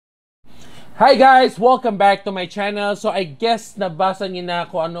Hi guys! Welcome back to my channel. So I guess nabasa niyo na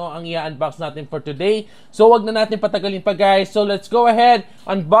kung ano ang i-unbox natin for today. So wag na natin patagalin pa guys. So let's go ahead,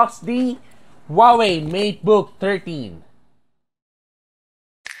 unbox the Huawei Matebook 13.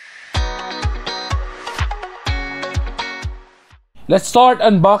 Let's start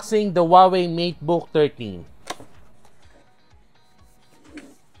unboxing the Huawei Matebook 13.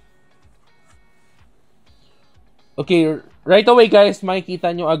 Okay, right away guys,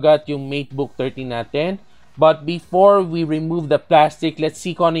 makikita nyo agad yung Matebook 13 natin. But before we remove the plastic, let's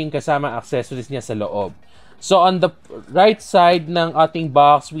see kung ano yung kasama accessories niya sa loob. So on the right side ng ating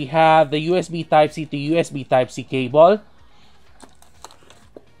box, we have the USB Type-C to USB Type-C cable,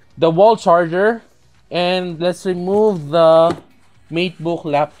 the wall charger, and let's remove the Matebook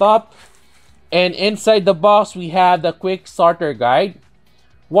laptop. And inside the box, we have the quick starter guide,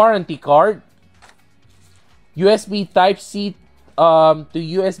 warranty card, USB Type-C to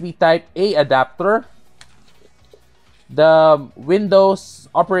USB Type-A adapter, the Windows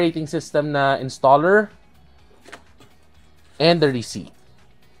operating system na installer, and the receipt.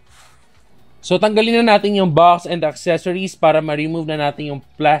 So tanggalin na natin yung box and accessories para ma-remove na natin yung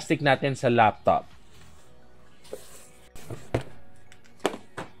plastic natin sa laptop.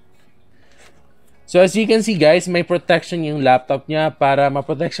 So as you can see guys, may protection yung laptop niya para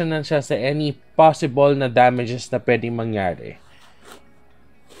ma-protection na siya sa any possible na damages na pwedeng mangyari.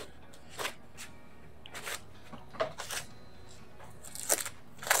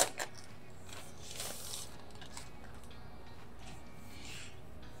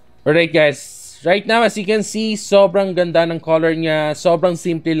 Alright guys, right now as you can see, sobrang ganda ng color niya, sobrang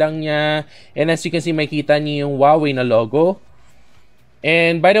simple lang niya, and as you can see, makita niyo yung Huawei na logo.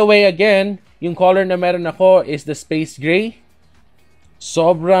 And by the way again, yung color na meron ako is the space gray.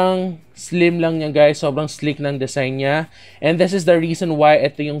 Sobrang slim lang niya guys. Sobrang sleek ng design niya. And this is the reason why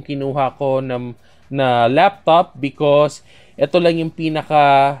ito yung kinuha ko na laptop. Because ito lang yung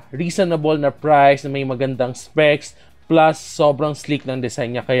pinaka reasonable na price na may magandang specs. Plus sobrang sleek ng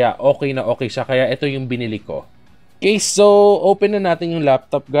design niya. Kaya okay na okay siya. Kaya ito yung binili ko. Okay, so open na natin yung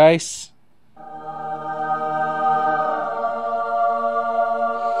laptop guys.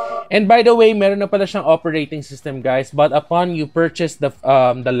 And by the way, meron na pala siyang operating system guys. But upon you purchase the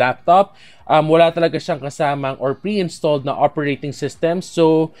laptop, wala talaga siyang kasamang or pre-installed na operating system.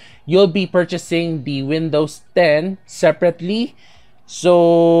 So, you'll be purchasing the Windows 10 separately.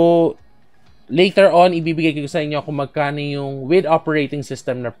 So, later on, ibibigay ko sa inyo kung magkano yung with operating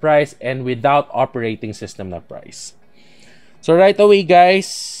system na price and without operating system na price. So, right away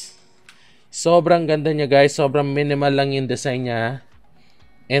guys, sobrang ganda niya guys. Sobrang minimal lang yung design niya.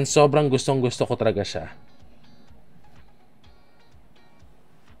 And sobrang gustong-gusto ko talaga siya.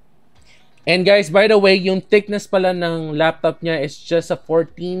 And guys, by the way, yung thickness pala ng laptop niya is just a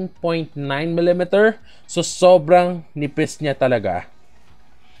 14.9mm. So, sobrang nipis niya talaga.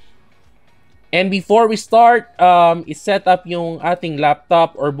 And before we start, i-set up yung ating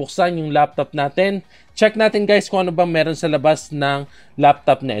laptop or buksan yung laptop natin. Check natin guys kung ano bang meron sa labas ng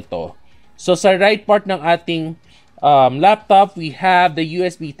laptop na ito. So, sa right part ng ating laptop, we have the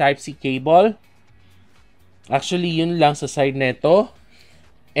USB Type-C cable. Actually, yun lang sa side nito.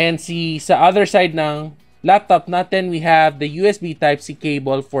 And sa other side ng laptop natin, we have the USB Type-C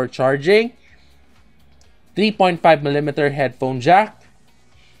cable for charging, 3.5mm headphone jack.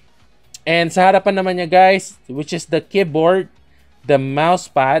 And sa harapan naman niya guys, which is the keyboard, the mouse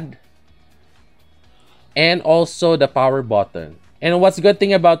pad, and also the power button. And what's good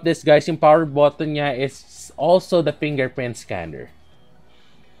thing about this guys, yung power button niya is also the fingerprint scanner.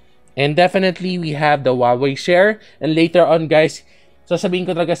 And definitely we have the Huawei share. And later on guys, sasabihin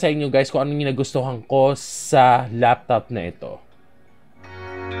ko talaga sa inyo guys kung ano yung nagustuhan ko sa laptop na ito.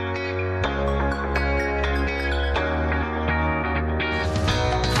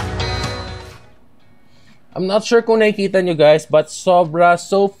 I'm not sure kung nakikita nyo guys, but so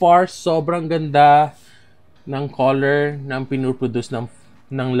far sobrang ganda ng color ng pinuproduce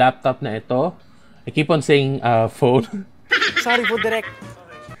ng laptop na ito. I keep on saying phone. Sorry po, direct.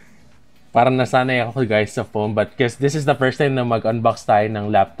 Parang nasanay ako guys sa phone, but because this is the first time na mag-unbox tayo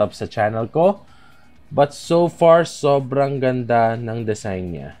ng laptop sa channel ko. But so far, sobrang ganda ng design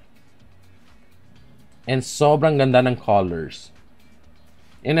niya. And sobrang ganda ng colors.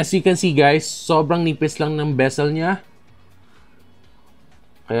 And as you can see guys, sobrang nipis lang ng bezel niya.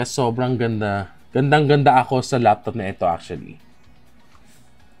 Kaya sobrang ganda. Gandang-ganda ako sa laptop na ito actually.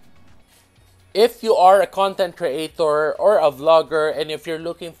 If you are a content creator or a vlogger and if you're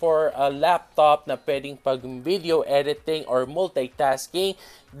looking for a laptop na pwedeng pag video editing or multitasking,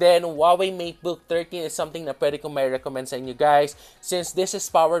 then Huawei Matebook 13 is something na pwede kong may recommend sa inyo guys, since this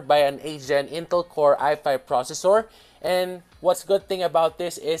is powered by an 8th Gen Intel Core i5 processor. And what's good thing about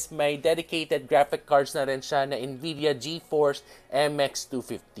this is may dedicated graphic cards na rin siya na NVIDIA GeForce MX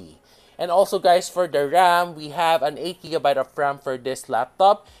 250. And also guys, for the RAM, we have an 8GB of RAM for this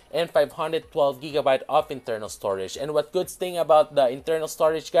laptop and 512GB of internal storage. And what good thing about the internal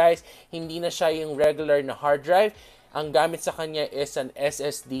storage guys, hindi na siya yung regular na hard drive. Ang gamit sa kanya is an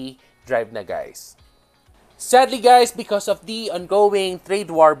SSD drive na guys. Sadly guys, because of the ongoing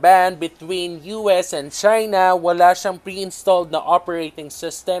trade war ban between US and China, wala siyang pre-installed na operating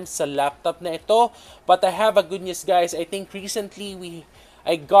system sa laptop na ito. But I have a good news guys, I think recently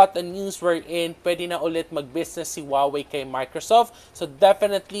I got a news wherein pwede na ulit mag-business si Huawei kay Microsoft. So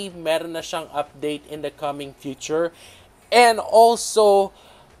definitely meron na siyang update in the coming future. And also,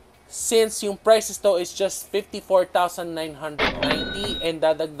 since yung prices to is just 54,990 and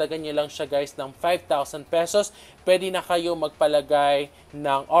dadagdagan nyo lang siya guys ng 5,000 pesos, pwede na kayo magpalagay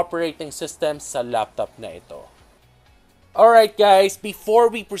ng operating system sa laptop na ito. Alright guys, before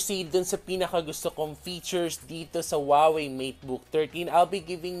we proceed dun sa pinakagusto kong features dito sa Huawei Matebook 13, I'll be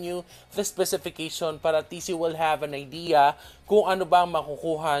giving you the specification para at least you will have an idea kung ano ba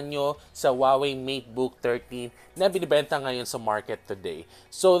makukuha nyo sa Huawei Matebook 13 na binibenta ngayon sa market today.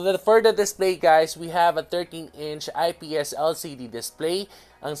 So for the display guys, we have a 13-inch IPS LCD display.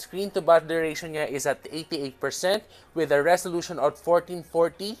 Ang screen-to-body ratio niya is at 88% with a resolution of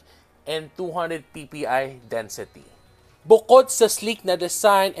 1440 and 200 ppi density. Bukod sa sleek na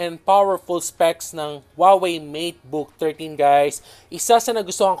design and powerful specs ng Huawei Matebook 13 guys, isa sa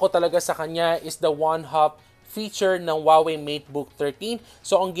nagustuhan ko talaga sa kanya is the OneHop feature ng Huawei Matebook 13.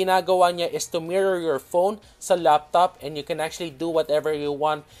 So ang ginagawa niya is to mirror your phone sa laptop and you can actually do whatever you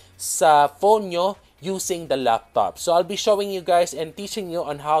want sa phone nyo using the laptop. So I'll be showing you guys and teaching you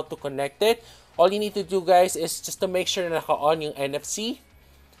on how to connect it. All you need to do guys is just to make sure na naka-on yung NFC.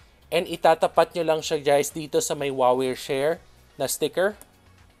 And itatapat nyo lang siya guys dito sa may Huawei Share na sticker.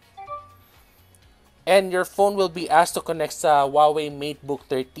 And your phone will be asked to connect sa Huawei Matebook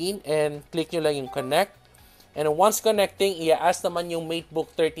 13 and click nyo lang yung connect. And once connecting, i-ask naman yung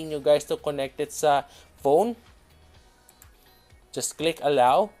Matebook 13 nyo guys to connect it sa phone. Just click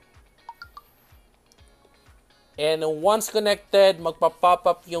allow. And once connected, magpa-pop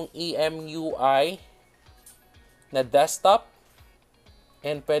up yung EMUI na desktop.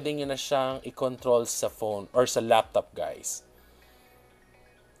 And pwede nyo na siyang i-control sa phone or sa laptop guys.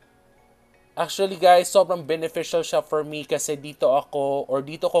 Actually guys, sobrang beneficial siya for me kasi dito ko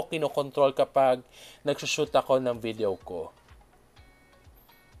kinokontrol kapag nagsushoot ako ng video ko.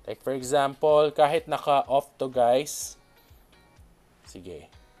 Like for example, kahit naka-off to guys. Sige.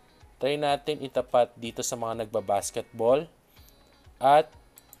 Try natin itapat dito sa mga nagbabasketball. At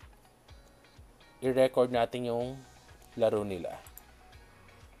i-record natin yung laro nila.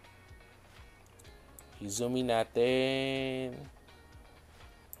 I-zoom in natin.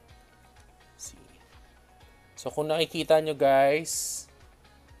 See. So kung nakikita nyo guys,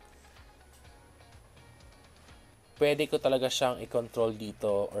 pwede ko talaga siyang i-control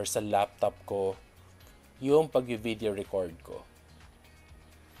dito or sa laptop ko yung pag-video record ko.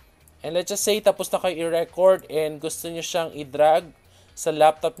 And let's just say tapos na kayo i-record and gusto nyo siyang i-drag sa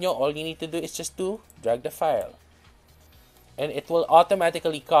laptop nyo, all you need to do is just to drag the file. And it will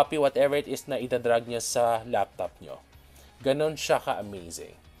automatically copy whatever it is na itadrag nyo sa laptop nyo. Ganon siya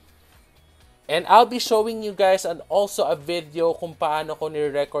ka-amazing. And I'll be showing you guys also a video kung paano ko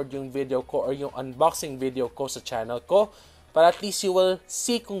ni-record yung video ko or yung unboxing video ko sa channel ko. Para at least you will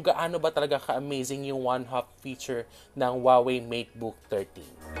see kung gaano ba talaga ka-amazing yung OneHop feature ng Huawei Matebook 13.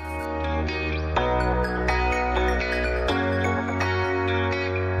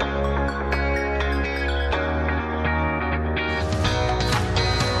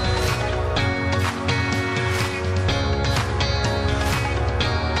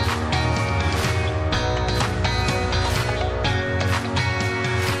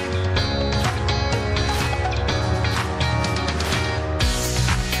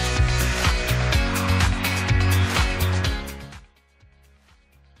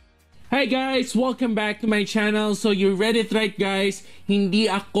 Hi guys! Welcome back to my channel. So you read it right guys, hindi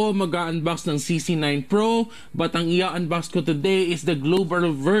ako mag-unbox ng CC9 Pro, but ang i-unbox ko today is the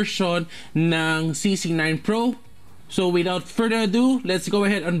global version ng CC9 Pro. So without further ado, let's go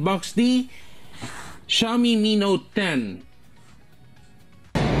ahead and unbox the Xiaomi Mi Note 10.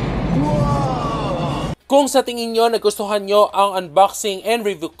 Kung sa tingin nyo nagustuhan nyo ang unboxing and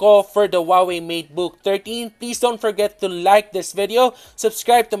review ko for the Huawei Matebook 13, please don't forget to like this video,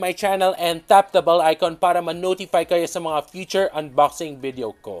 subscribe to my channel, and tap the bell icon para ma-notify kayo sa mga future unboxing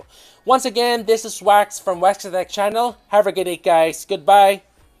video ko. Once again, this is Wax from Waxie channel. Have a good day, guys. Goodbye!